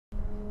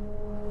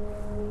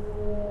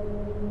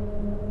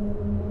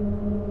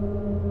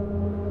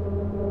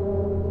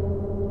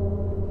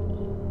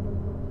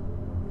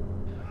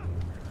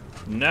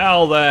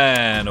Now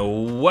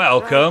then,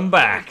 welcome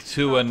back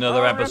to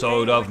another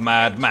episode of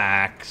Mad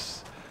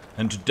Max.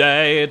 And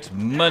today it's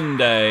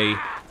Monday,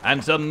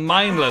 and some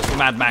mindless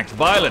Mad Max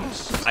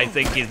violence, I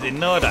think, is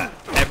in order.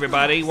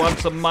 Everybody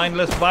wants some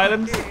mindless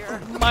violence?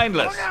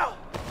 Mindless.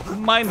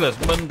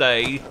 Mindless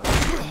Monday.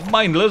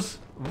 Mindless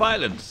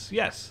violence.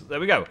 Yes,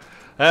 there we go.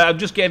 I'm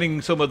just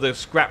getting some of the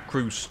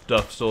ScrapCrew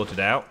stuff sorted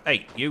out.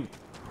 Hey, you.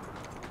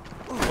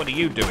 What are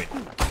you doing?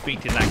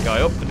 Beating that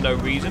guy up for no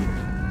reason.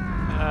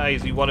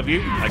 Is he one of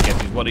you? I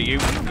guess he's one of you.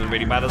 Doesn't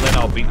really matter then.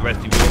 I'll beat the rest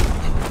of you up.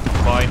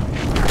 Fine.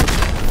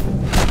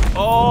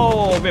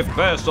 Oh,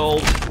 reversal.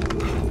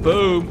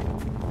 Boom.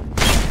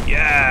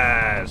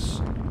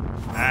 Yes.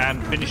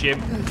 And finish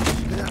him.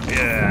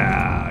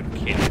 Yeah.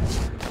 Kill him.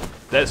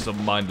 There's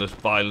some mindless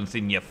violence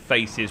in your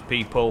faces,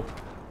 people.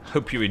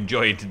 Hope you're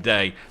enjoying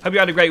today. Hope you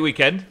had a great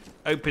weekend.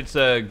 Hope it's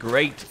a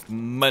great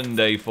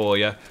Monday for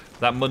you.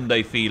 That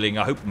Monday feeling.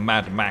 I hope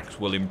Mad Max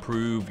will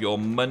improve your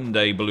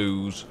Monday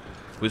blues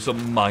with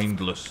some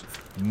mindless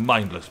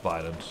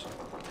violence.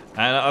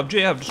 And I'm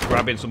just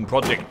grabbing some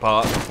project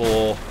parts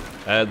for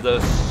the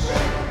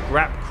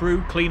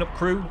ScrapCrew, cleanup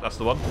crew. That's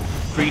the one.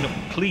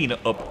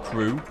 Cleanup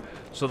crew,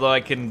 so that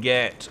I can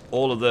get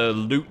all of the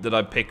loot that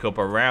I pick up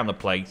around the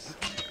place.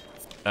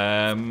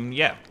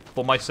 Yeah,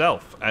 for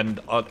myself, and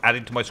I'll add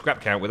it to my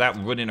scrap count without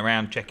running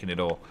around checking it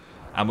all.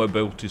 And my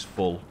boat is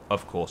full.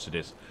 Of course it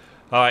is.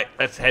 Alright,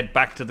 let's head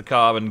back to the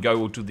car and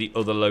go to the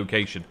other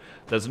location.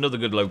 There's another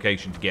good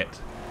location to get.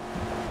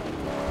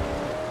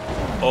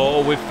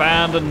 Oh, we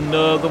found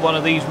another one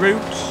of these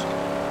routes.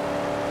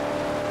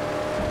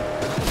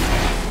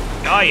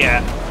 Oh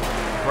yeah.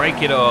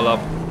 Break it all up.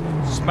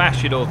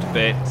 Smash it all to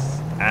bits.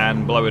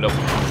 And blow it up.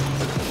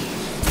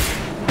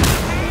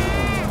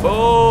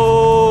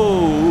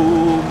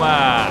 Boom!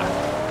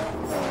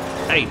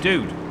 Hey,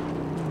 dude.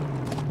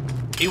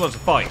 He wants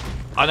to fight.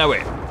 I know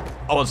it.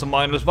 I want some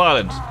mindless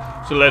violence.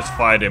 So let's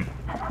fight him.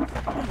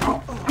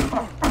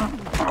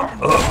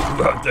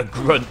 The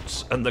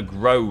grunts and the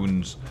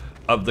groans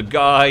of the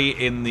guy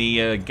in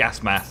the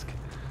gas mask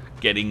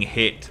getting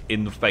hit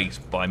in the face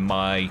by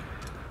my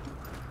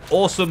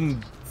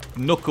awesome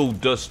knuckle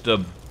duster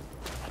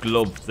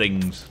glove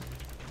things.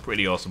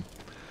 Pretty awesome.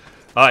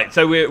 Alright,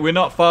 so we're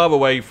not far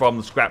away from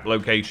the scrap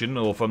location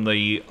or from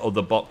the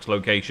other box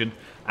location,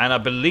 and I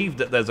believe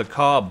that there's a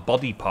car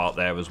body part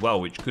there as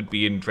well, which could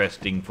be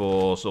interesting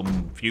for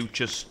some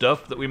future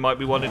stuff that we might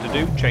be wanting to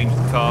do. Change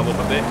the car up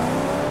a bit.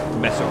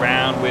 Mess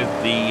around with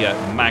the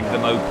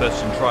magnum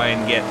opus and try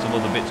and get some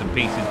other bits and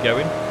pieces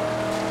going.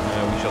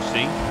 We shall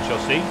see. We shall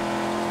see.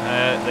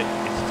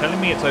 It's telling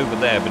me it's over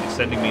there, but it's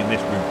sending me in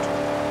this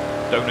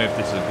route. Don't know if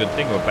this is a good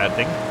thing or a bad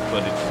thing,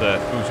 but it's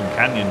through some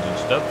canyons and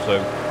stuff, so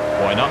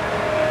why not?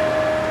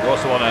 We're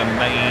also on a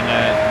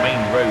main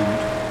road.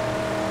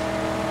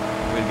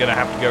 We're going to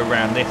have to go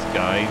around this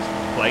guy's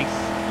place.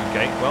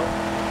 Okay, well,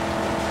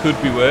 could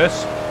be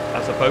worse,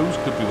 I suppose.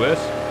 Could be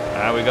worse.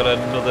 We've got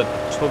another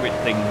turret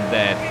thing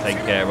there to take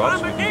care of,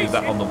 so we can do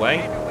that on the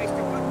way.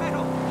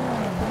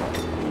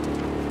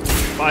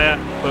 Fire.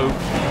 Boom.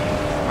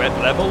 Threat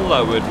level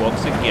lowered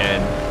once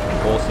again.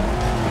 Awesome.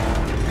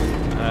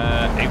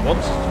 It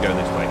wants us to go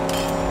this way.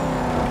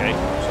 Okay,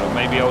 so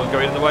maybe I was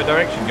going in the right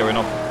direction, going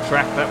off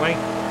track that way.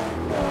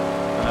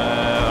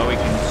 We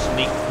can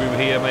sneak through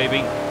here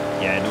maybe.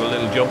 Yeah, do a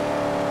little jump.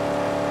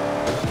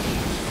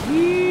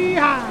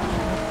 Yeehaw!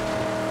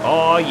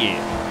 Oh yeah.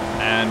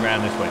 And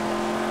round this way.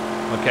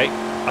 Okay,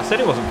 I said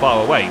it wasn't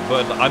far away,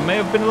 but I may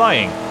have been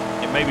lying.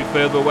 It may be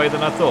further away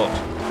than I thought.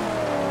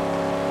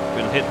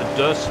 We'll hit the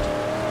dust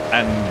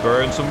and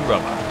burn some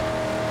rubber.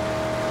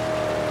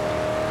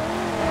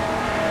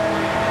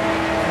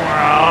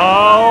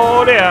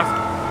 Oh dear.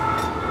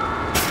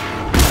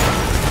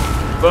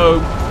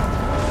 Boom.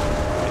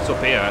 It's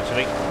up here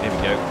actually. Here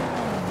we go.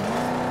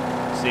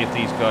 Let's see if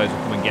these guys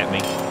will come and get me.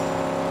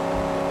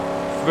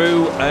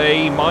 Through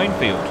a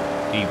minefield,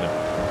 even.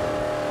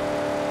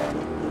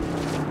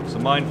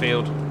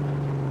 Minefield.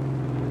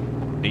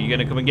 Are you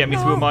gonna come and get me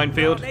through a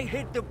minefield? They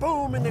hit the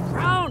boom in the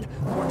ground.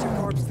 What's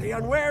towards the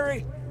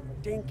unwary?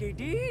 Dinky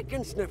Dee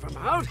can sniff them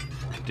out.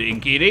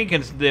 Dinky Dee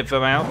can sniff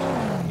them out.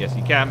 Yes,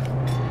 he can.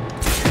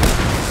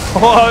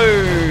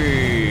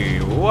 Whoa!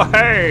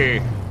 Whoa!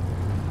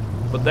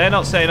 But they're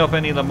not setting off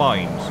any of the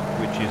mines,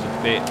 which is a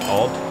bit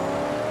odd.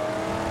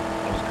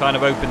 I was kind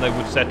of hoping they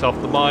would set off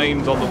the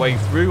mines on the way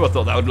through. I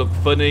thought that would look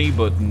funny,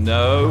 but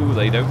no,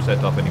 they don't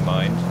set off any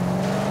mines.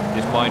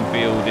 This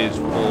minefield is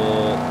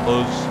for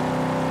us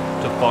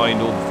to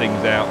find all the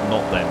things out,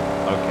 not them.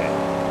 Okay.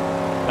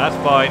 That's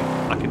fine.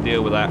 I can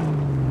deal with that.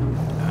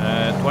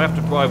 Do I have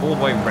to drive all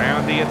the way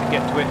around here to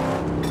get to it?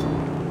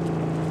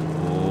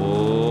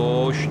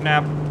 Oh,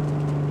 snap.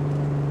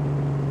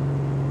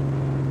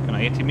 Can I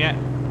hit him yet?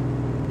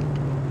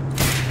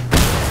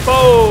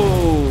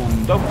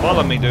 Boom! Don't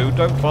follow me, dude.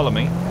 Don't follow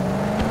me.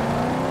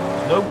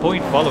 There's no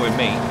point following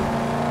me.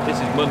 This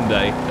is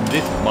Monday, and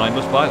this is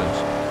mindless violence.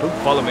 Don't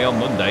follow me on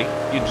Monday.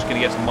 You're just going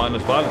to get some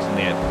mindless violence in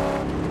the end.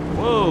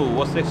 Whoa,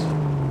 what's this?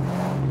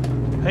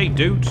 Hey,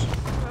 dudes.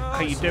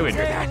 How you doing?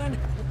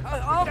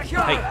 I'll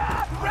kill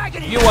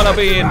Hey, you want to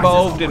be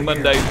involved in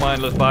Monday's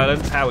mindless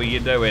violence? How are you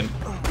doing?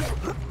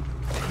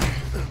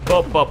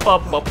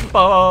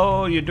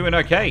 You're doing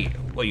okay.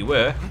 Well, you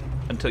were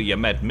until you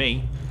met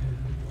me.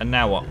 And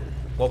now what?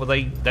 What were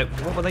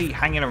they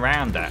hanging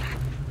around at?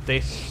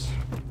 This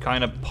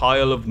kind of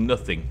pile of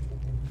nothing.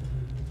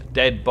 A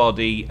dead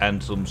body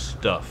and some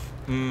stuff.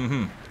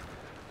 Weirdos.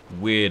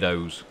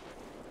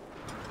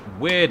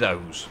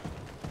 Weirdos.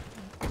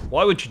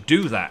 Why would you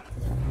do that?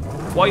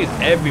 Why is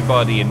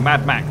everybody in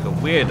Mad Max a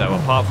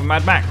weirdo apart from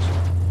Mad Max?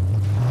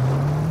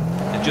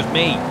 It's just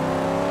me.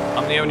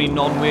 I'm the only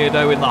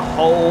non-weirdo in the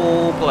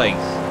whole place.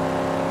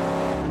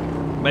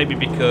 Maybe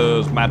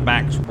because Mad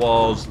Max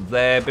was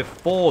there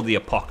before the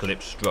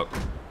apocalypse struck.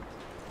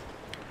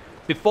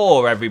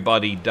 Before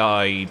everybody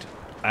died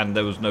and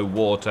there was no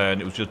water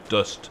and it was just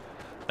dust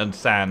and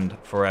sand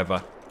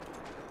forever.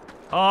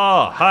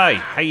 Oh, hi.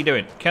 How you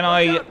doing? Can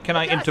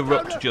I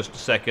interrupt just a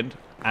second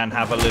and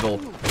have a little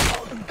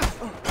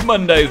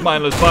Monday's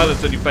mindless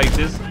violence on your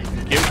faces?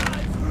 Thank you.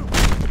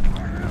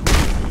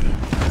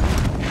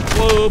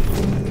 Whoop.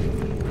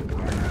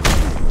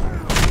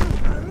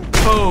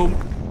 Boom.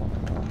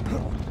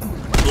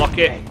 Block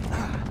it.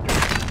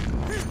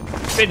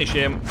 Finish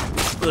him.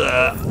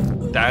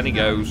 Ugh. Down he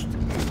goes.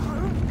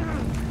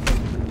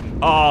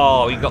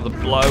 Oh, he got the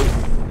blow.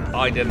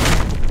 I didn't.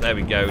 There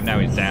we go. Now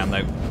he's down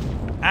though.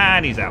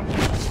 And he's out.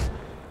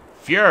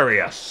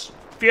 Furious.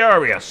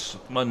 Furious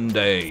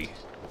Monday.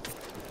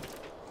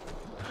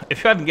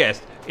 If you hadn't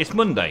guessed, it's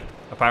Monday,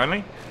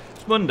 apparently.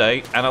 It's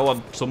Monday, and I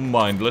want some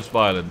mindless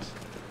violence.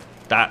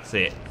 That's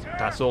it.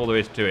 That's all there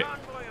is to it.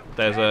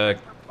 There's a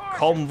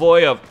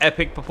convoy of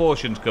epic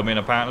proportions coming,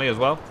 apparently, as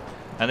well.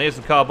 And here's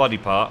the car body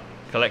part.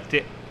 Collect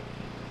it.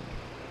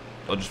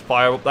 I'll just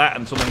fire up that,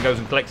 and someone goes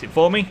and collects it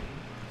for me.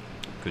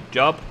 Good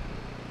job.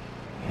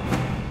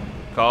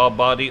 Car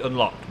body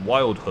unlocked.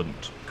 Wild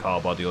Hunt.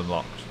 Car body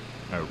unlocked.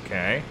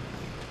 Okay.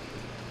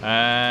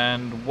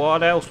 And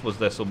what else was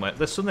there somewhere?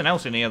 There's something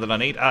else in here that I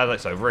need. Ah,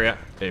 that's over here.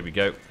 Here we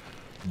go.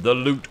 The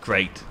loot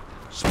crate.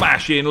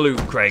 Smash in loot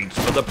crates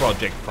for the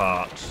project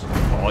parts.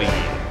 Oh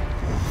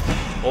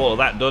yeah. All of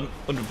that done.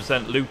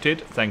 100%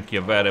 looted. Thank you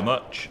very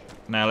much.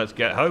 Now let's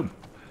get home.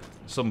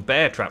 Some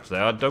bear traps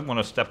there. I don't want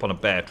to step on a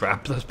bear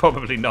trap. That's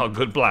probably not a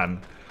good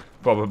plan.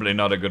 Probably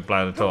not a good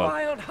plan at all.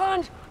 Wild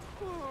Hunt.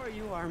 Oh,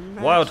 you are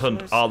Wild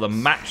Hunt are the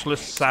matchless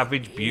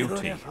savage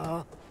beauty.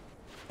 Beautiful.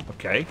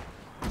 Okay.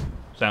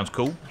 Sounds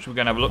cool. Should we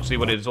go and have a look, see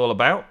what it's all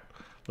about?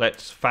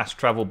 Let's fast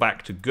travel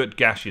back to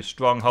Gutgash's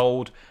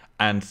stronghold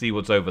and see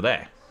what's over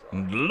there.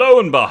 And lo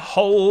and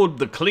behold,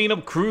 the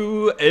cleanup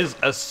crew is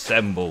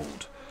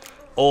assembled.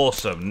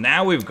 Awesome.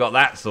 Now we've got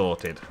that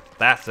sorted.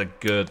 That's a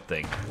good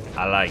thing.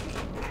 I like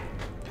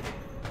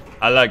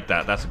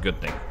that. That's a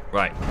good thing.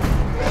 Right.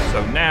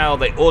 So now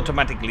they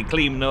automatically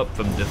clean up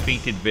from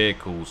defeated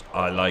vehicles.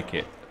 I like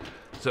it.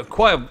 So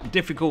quite a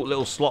difficult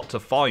little slot to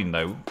find,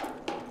 though.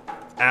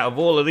 Out of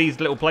all of these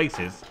little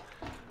places,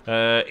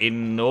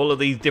 in all of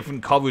these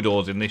different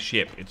corridors in this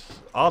ship, it's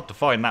hard to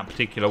find that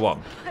particular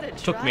one. It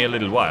took me a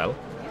little while,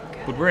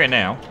 but we're here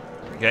now.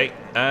 Okay,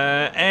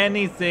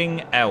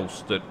 anything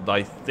else that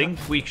I think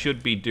we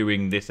should be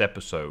doing this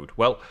episode?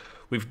 Well,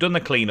 we've done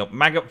the cleanup.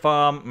 Maggot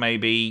farm,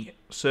 maybe.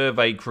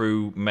 Survey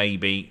crew,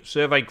 maybe.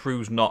 Survey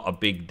crew's not a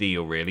big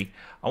deal, really.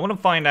 I want to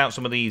find out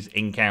some of these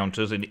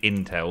encounters and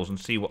intels and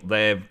see what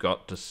they've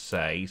got to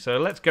say. So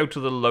let's go to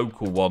the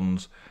local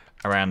ones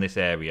around this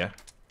area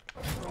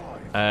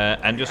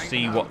and just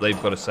see what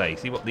they've got to say.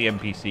 See what the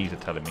NPCs are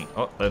telling me.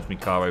 Oh, there's my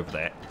car over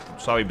there.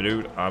 Sorry,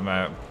 dude.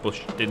 I'm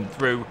bushed in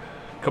through.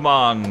 Come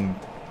on,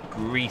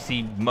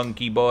 greasy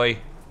monkey boy.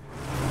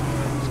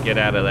 Let's get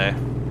out of there.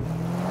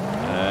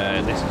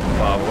 This is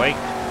far away.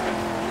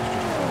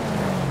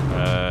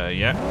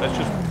 Yeah, let's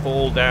just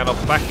fall down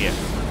off the back here.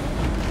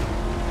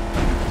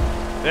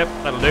 Yep,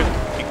 that'll do. You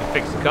can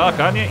fix the car,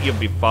 can't you? You'll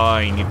be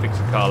fine. You fix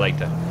the car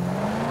later.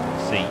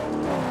 Let's see.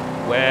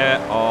 Where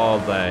are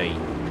they?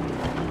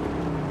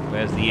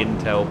 Where's the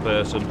intel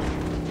person?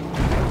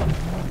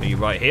 Are you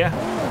right here?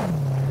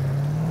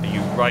 Are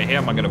you right here?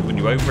 Am I going to run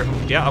you over?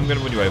 Yeah, I'm going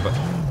to run you over.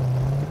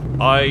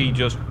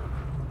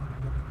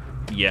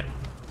 Yeah.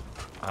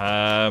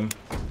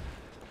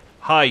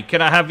 Hi,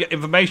 can I have your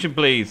information,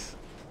 please?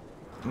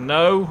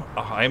 No?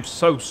 Oh, I am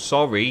so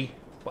sorry.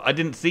 I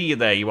didn't see you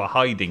there. You were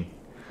hiding.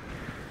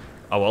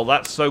 Oh, well,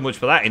 that's so much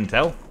for that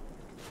intel.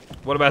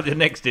 What about the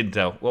next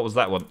intel? What was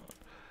that one?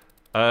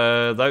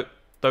 The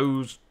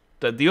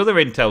other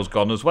intel's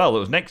gone as well. That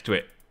was next to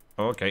it.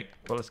 Oh, okay.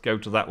 Well, let's go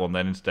to that one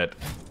then instead.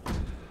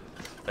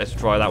 Let's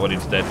try that one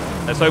instead.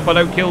 Let's hope I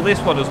don't kill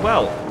this one as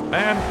well.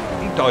 Man,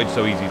 he died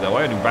so easy though.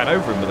 I only ran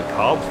over him with a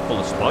car full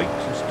of spikes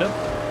and stuff.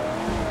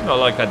 Not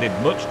like I did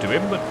much to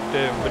him, but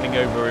running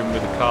over him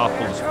with a car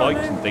full of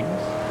spikes and things.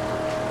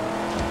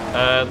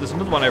 There's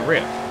another one over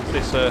here. Is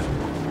this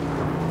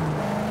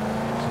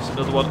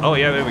another one? Oh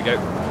yeah, there we go.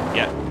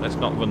 Yeah, let's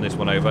not run this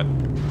one over.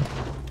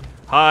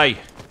 Hi.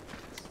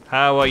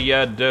 How are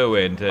you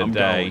doing today? I'm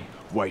going.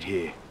 Wait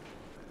here.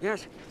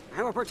 Yes,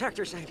 I will protect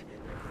your saint.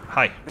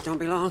 Hi. But don't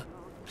be long.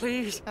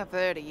 Please. I've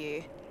heard of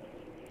you.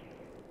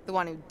 The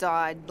one who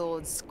died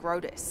Lord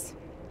Scrotus.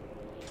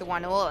 The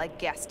one all that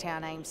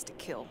Gastown aims to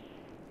kill.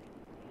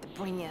 The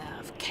bringer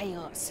of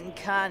chaos and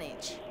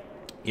carnage.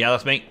 Yeah,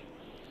 that's me.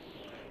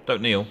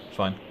 Don't kneel, it's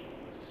fine.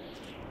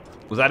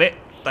 Was that it?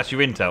 That's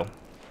your intel.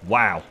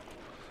 Wow.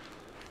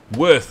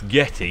 Worth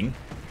getting.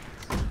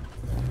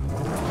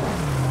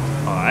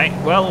 Alright,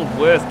 well,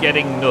 worth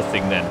getting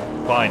nothing then.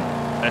 Fine.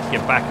 Let's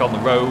get back on the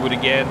road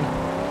again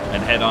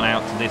and head on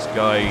out to this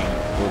guy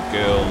or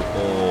girl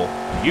or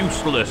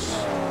useless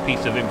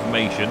piece of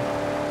information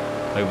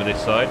over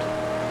this side.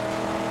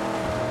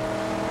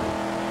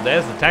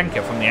 There's the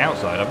tanker from the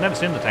outside. I've never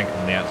seen the tanker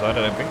from the outside,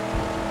 I don't think.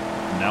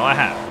 Now I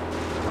have.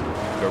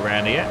 Go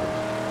around here.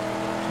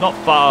 It's not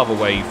far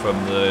away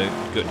from the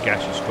good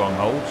gaseous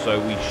stronghold, so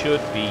we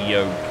should be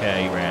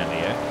okay around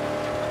here.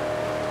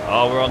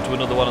 Oh, we're on to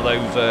another one of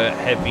those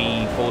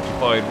heavy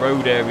fortified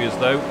road areas,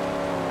 though.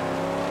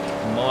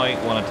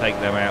 Might want to take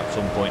them out at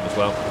some point as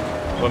well.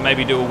 So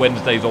maybe do a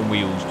Wednesdays on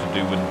wheels to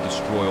do and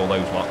destroy all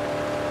those lot.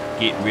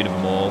 Get rid of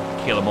them all,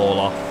 kill them all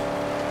off.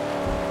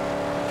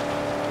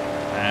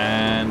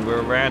 And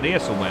we're around here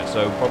somewhere,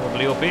 so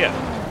probably up here.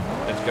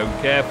 Let's go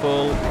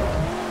careful.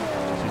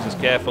 This is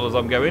as careful as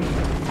I'm going.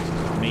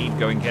 This is me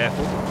going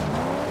careful.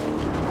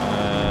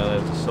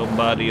 There's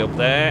somebody up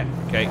there.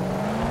 Okay.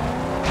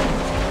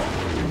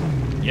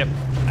 Yep.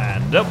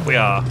 And up we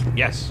are.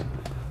 Yes.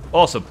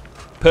 Awesome.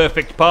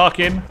 Perfect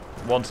parking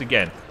once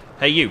again.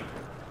 Hey, you.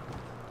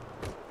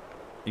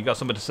 You got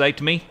something to say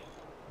to me?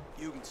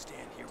 You can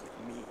stand here with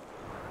me.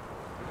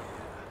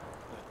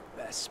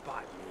 Yeah, best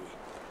spot me.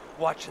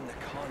 Watching the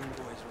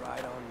convoys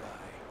ride on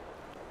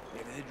by.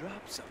 Maybe they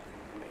drop something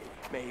for me.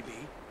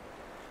 Maybe.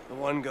 The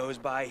one goes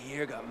by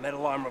here, got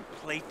metal armor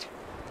plate.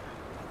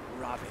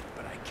 Rob it,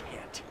 but I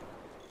can't.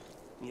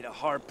 Need a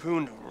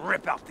harpoon to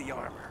rip out the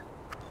armor.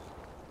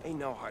 Ain't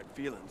no hard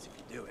feelings if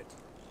you do it.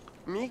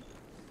 Me?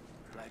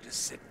 I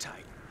just sit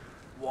tight.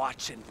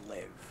 Watch and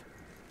live.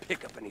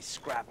 Pick up any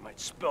scrap might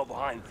spill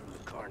behind from the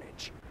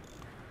carnage.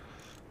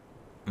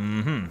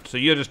 Mm-hmm. So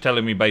you're just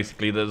telling me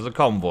basically that there's a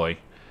convoy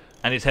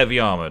and it's heavy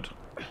armoured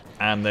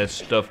and there's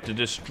stuff to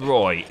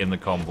destroy in the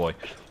convoy.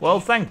 Well,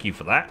 thank you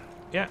for that.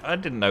 Yeah, I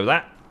didn't know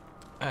that.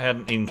 I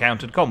hadn't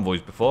encountered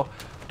convoys before.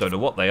 Don't know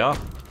what they are.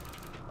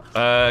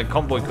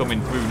 Convoy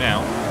coming through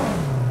now.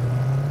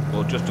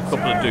 Or just a couple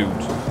of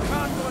dudes.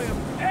 Convoy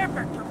of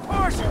epic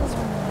proportions.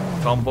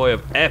 Convoy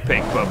of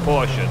epic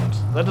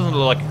proportions. That doesn't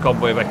look like a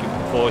convoy of epic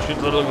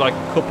proportions. That looks like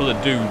a couple of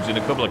dudes in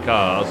a couple of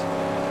cars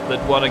that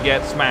want to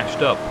get smashed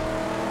up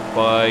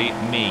by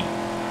me.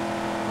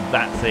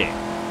 That's it.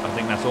 I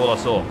think that's all I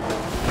saw.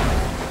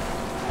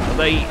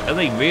 Are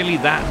they really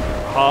that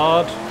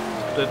hard?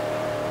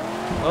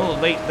 Well,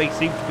 they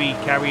seem to be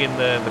carrying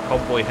the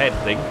convoy head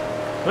thing.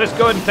 Let's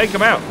go ahead and take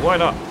them out. Why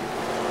not?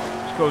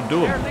 Let's go and do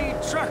them. Their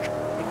lead truck,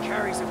 it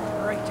carries a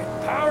great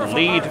and powerful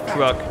Lead artifact.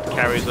 truck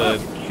carries a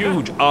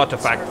huge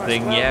artifact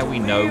thing. Yeah, we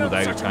know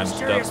those kind of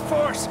stuff.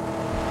 Force.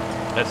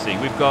 Let's see.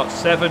 We've got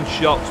 7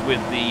 shots with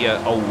the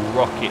old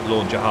rocket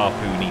launcher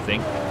harpoony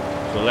thing.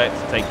 So let's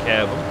take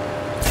care of them.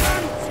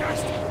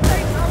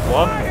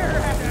 One.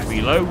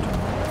 Reload.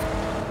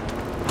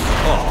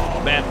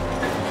 Oh, man.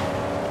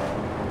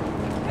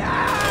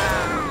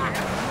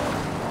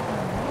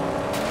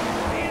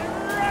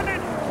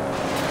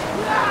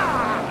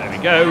 There he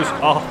goes.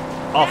 Off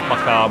my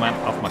car, man.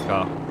 Off my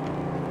car.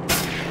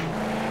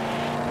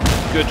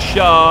 Good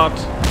shot.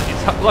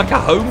 It's like a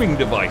homing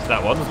device,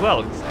 that one as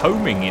well. It's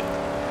homing in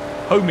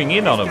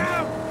on him.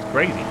 It's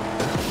crazy.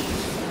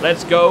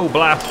 Let's go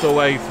blast our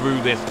way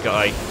through this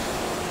guy.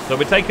 So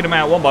we're taking them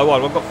out one by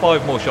one. We've got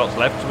 5 more shots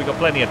left, so we've got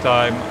plenty of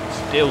time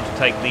still to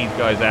take these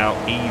guys out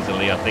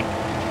easily, I think.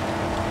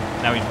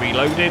 Now he's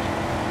reloaded.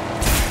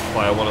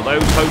 Fire one of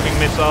those homing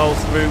missiles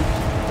through.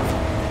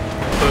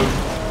 Boom.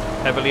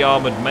 Heavily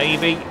armoured,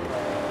 maybe.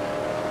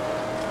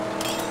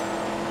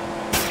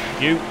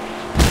 You.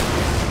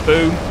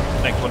 Boom.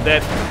 Next one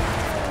dead.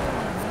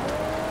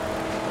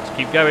 Let's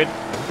keep going.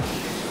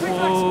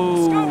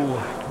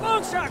 Whoa.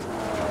 Long shot.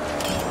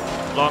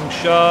 Long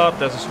shot.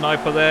 There's a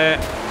sniper there.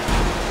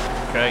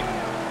 Okay.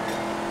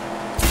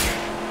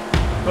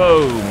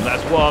 Boom.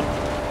 That's one.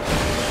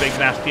 Big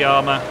nasty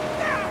armour.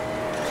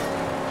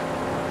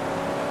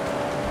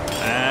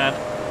 And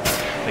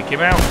take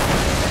him out.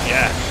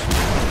 Yes.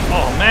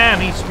 Oh man,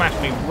 he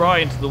smashed me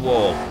right into the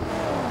wall.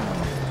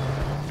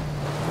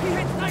 He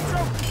hits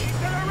nitro. He's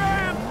gonna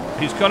ram.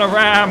 He's gonna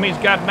ram. He's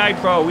got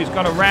nitro. He's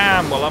gonna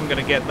ram. Well, I'm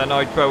gonna get the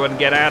nitro and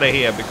get out of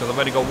here because I've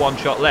only got 1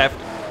 shot left,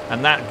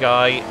 and that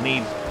guy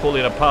needs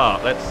pulling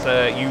apart. Let's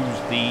use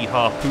the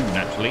harpoon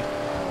actually,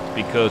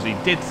 because he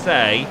did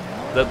say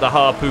that the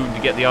harpoon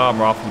to get the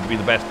armor off would be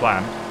the best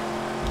plan.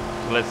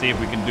 So let's see if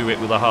we can do it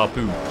with a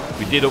harpoon.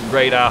 We did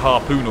upgrade our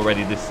harpoon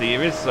already this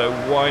series, so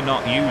why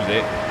not use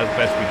it as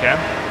best we can?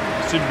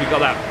 As soon as we got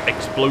that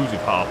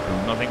explosive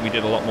harpoon, I think we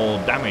did a lot more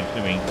damage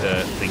to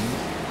things.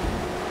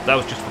 That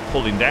was just for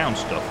pulling down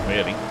stuff,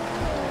 really.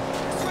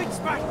 Sweet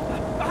spot.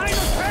 Behind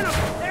those panels.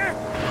 There.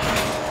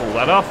 Pull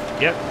that off.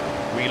 Yep.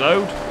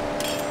 Reload.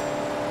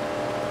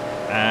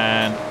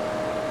 And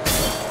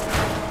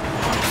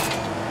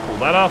pull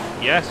that off.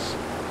 Yes.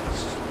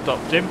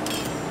 Stopped him.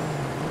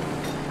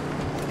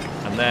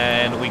 And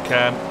then we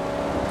can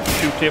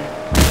shoot him.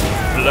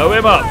 Blow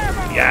him up.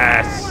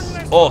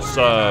 Yes.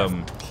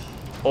 Awesome.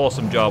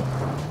 Awesome job.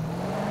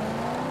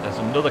 There's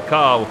another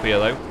car up here,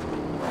 though.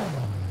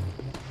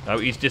 Oh,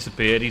 he's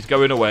disappeared. He's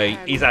going away.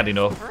 He's had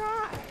enough.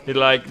 He's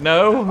like,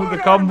 no, the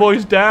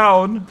convoy's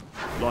down.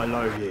 Lie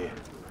low here.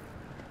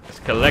 Let's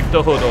collect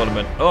the hood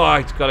ornament. Oh,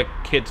 it's got a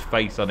kid's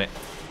face on it.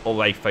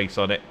 Or a face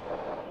on it.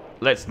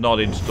 Let's not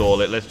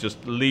install it. Let's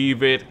just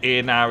leave it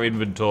in our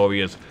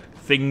inventory as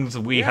things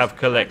we have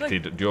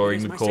collected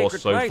during the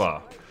course so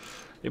far.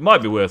 It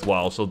might be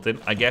worthwhile something,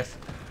 I guess.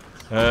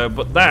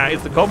 But that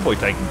is the convoy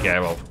taken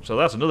care of. So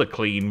that's another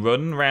clean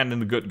run around in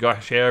the Gut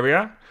Gosh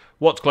area.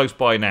 What's close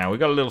by now? We've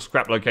got a little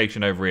scrap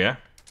location over here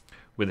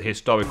with a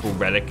historical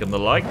relic and the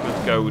like.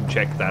 Let's go and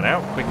check that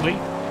out quickly.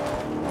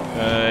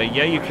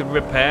 Yeah, you can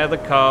repair the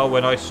car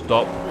when I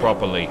stop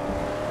properly.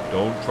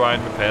 Don't try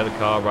and repair the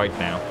car right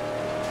now.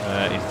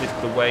 Is this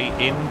the way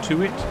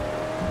into it?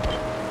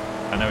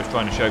 I know it's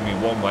trying to show me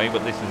one way,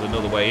 but this is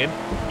another way in.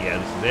 Yeah,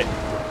 this is it.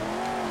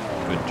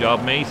 Good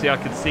job, me. See, I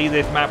can see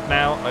this map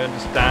now. I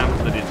understand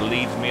that it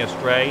leads me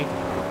astray.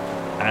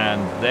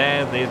 And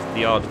there's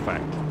the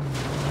artifact.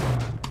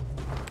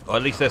 Or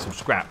at least there's some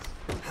scrap.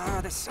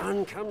 The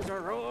sun comes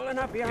rolling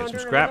up get some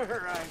scrap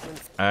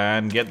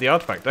and get the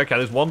artifact. Okay,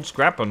 there's one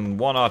scrap and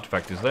one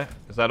artifact, is there?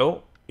 Is that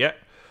all? Yeah.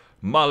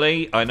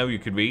 Molly, I know you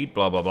could read,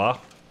 blah, blah, blah.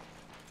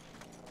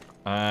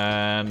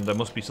 And there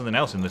must be something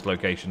else in this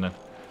location then.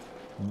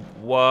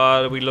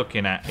 What are we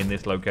looking at in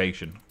this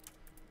location?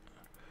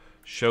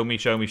 Show me,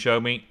 show me,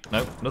 show me.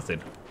 No,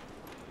 nothing.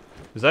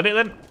 Is that it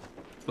then?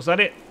 Was that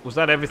it? Was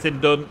that everything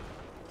done?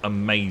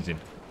 Amazing.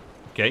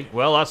 Okay,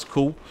 well, that's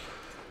cool.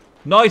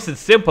 Nice and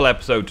simple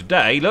episode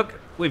today. Look,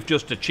 we've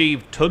just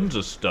achieved tons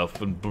of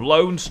stuff and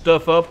blown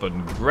stuff up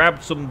and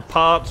grabbed some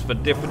parts for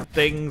different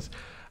things.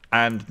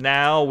 And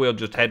now we'll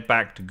just head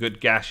back to Gut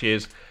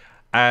Gashes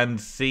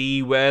and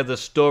see where the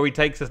story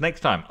takes us next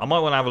time. I might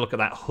want to have a look at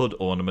that hood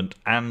ornament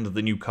and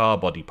the new car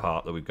body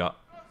part that we've got.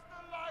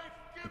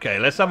 Okay,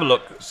 let's have a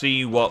look,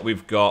 see what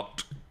we've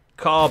got.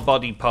 Car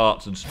body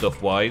parts and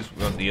stuff wise.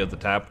 We're on the other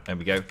tab. There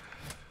we go.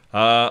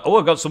 Oh,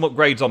 I've got some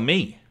upgrades on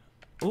me.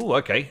 Oh,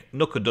 okay.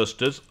 Knuckle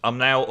dusters. I'm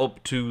now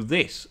up to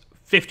this.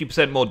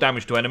 50% more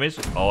damage to enemies.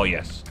 Oh,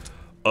 yes.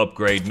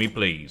 Upgrade me,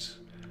 please.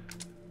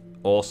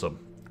 Awesome.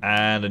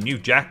 And a new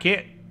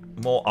jacket.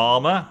 More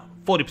armor.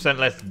 40%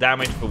 less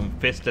damage from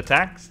fist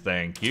attacks.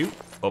 Thank you.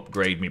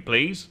 Upgrade me,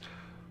 please.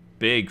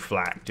 Big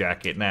flak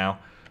jacket now.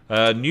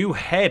 New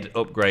head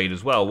upgrade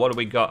as well. What do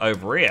we got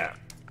over here?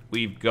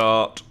 We've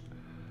got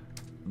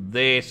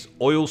this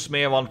oil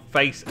smear on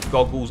face,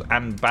 goggles,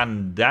 and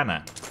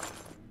bandana.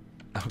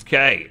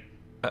 Okay.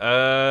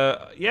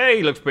 Yeah,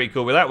 he looks pretty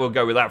cool with that. We'll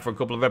go with that for a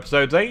couple of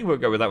episodes, eh? We'll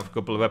go with that for a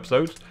couple of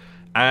episodes.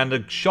 And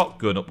a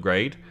shotgun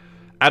upgrade.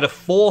 Add a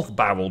 4th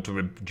barrel to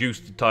reduce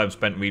the time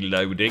spent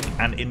reloading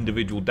and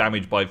individual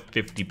damage by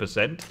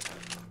 50%.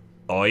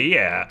 Oh,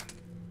 yeah.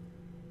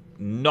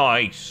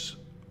 Nice.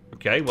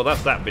 Okay, well,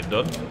 that's that bit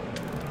done.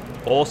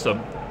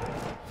 Awesome.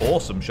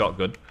 Awesome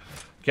shotgun.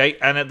 Okay,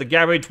 and at the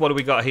garage, what do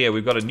we got here?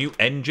 We've got a new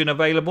engine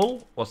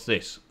available. What's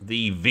this?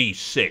 The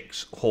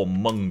V6.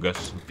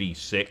 Humongous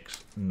V6.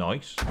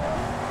 Nice.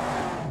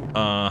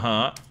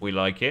 Uh-huh. We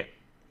like it.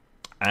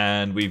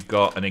 And we've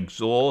got an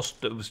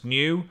exhaust that was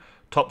new.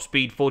 Top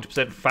speed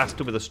 40%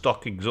 faster with a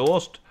stock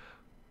exhaust.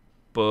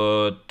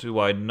 But do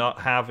I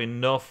not have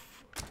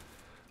enough?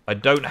 I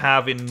don't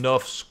have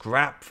enough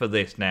scrap for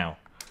this now.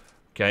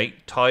 Okay,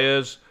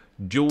 tires,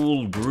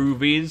 dual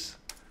groovies.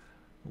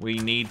 We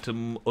need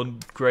to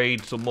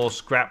upgrade some more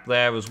scrap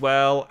there as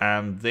well.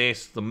 And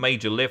this, the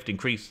major lift,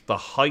 increased the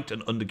height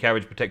and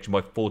undercarriage protection by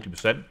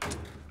 40%.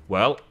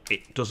 Well,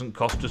 it doesn't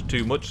cost us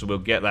too much, so we'll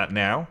get that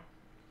now.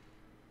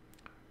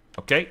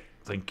 Okay,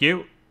 thank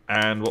you.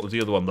 And what was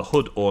the other one? The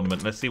hood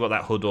ornament. Let's see what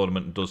that hood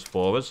ornament does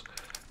for us.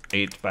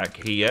 It's back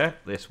here,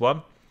 this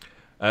one.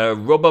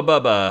 Rubber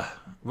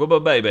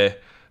baby.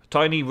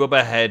 Tiny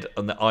rubber head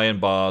and the iron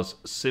bars,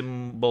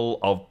 symbol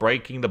of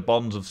breaking the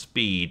bonds of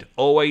speed,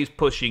 always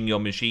pushing your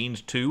machines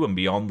to and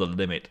beyond the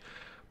limit.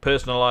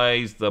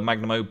 Personalize the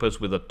magnum opus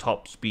with a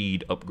top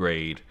speed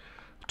upgrade.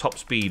 Top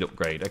speed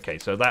upgrade. Okay,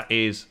 so that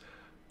is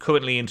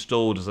currently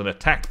installed as an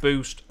attack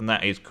boost, and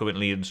that is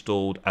currently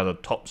installed as a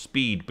top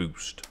speed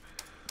boost.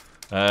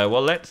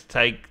 Well, let's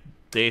take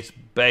this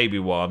baby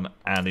one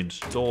and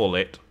install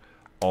it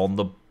on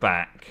the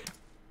back.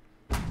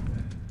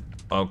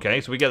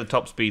 Okay, so we get the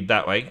top speed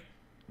that way.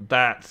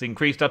 That's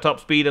increased our top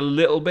speed a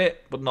little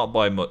bit, but not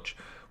by much.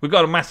 We've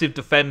got a massive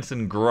defense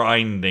and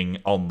grinding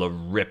on the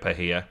Ripper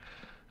here.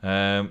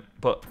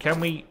 But can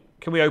we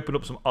open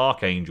up some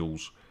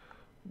Archangels?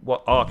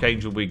 What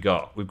Archangel we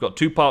got? We've got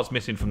 2 parts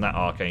missing from that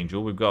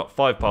Archangel. We've got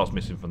 5 parts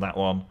missing from that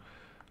one.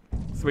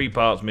 3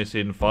 parts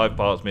missing, 5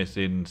 parts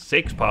missing,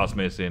 6 parts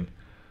missing,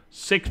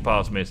 6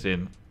 parts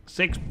missing,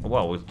 6...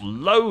 Well, there's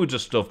loads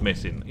of stuff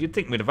missing. You'd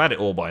think we'd have had it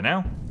all by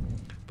now.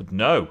 But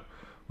no.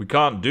 We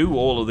can't do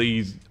all of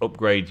these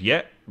upgrades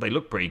yet. They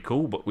look pretty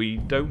cool, but we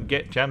don't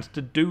get a chance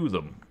to do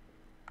them.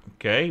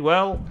 Okay,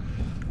 well,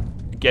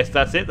 I guess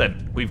that's it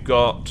then. We've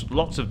got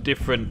lots of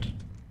different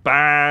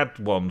bad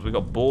ones. We've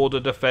got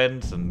border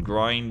defense and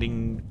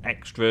grinding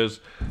extras,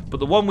 but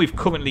the one we've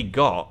currently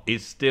got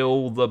is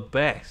still the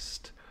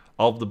best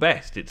of the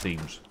best, it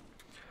seems.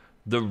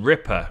 The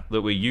Ripper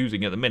that we're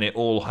using at the minute,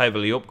 all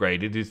heavily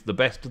upgraded, is the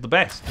best of the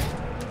best.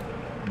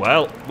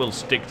 Well, we'll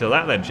stick to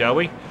that then, shall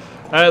we?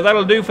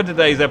 That'll do for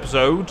today's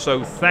episode,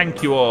 so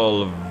thank you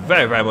all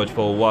very, very much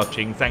for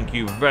watching. Thank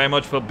you very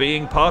much for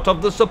being part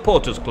of the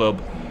Supporters Club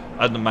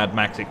and the Mad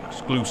Max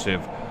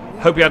exclusive.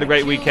 Hope you had a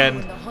great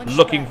weekend.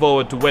 Looking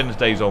forward to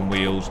Wednesdays on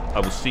Wheels.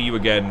 I will see you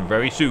again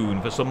very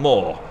soon for some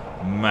more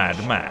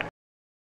Mad Max.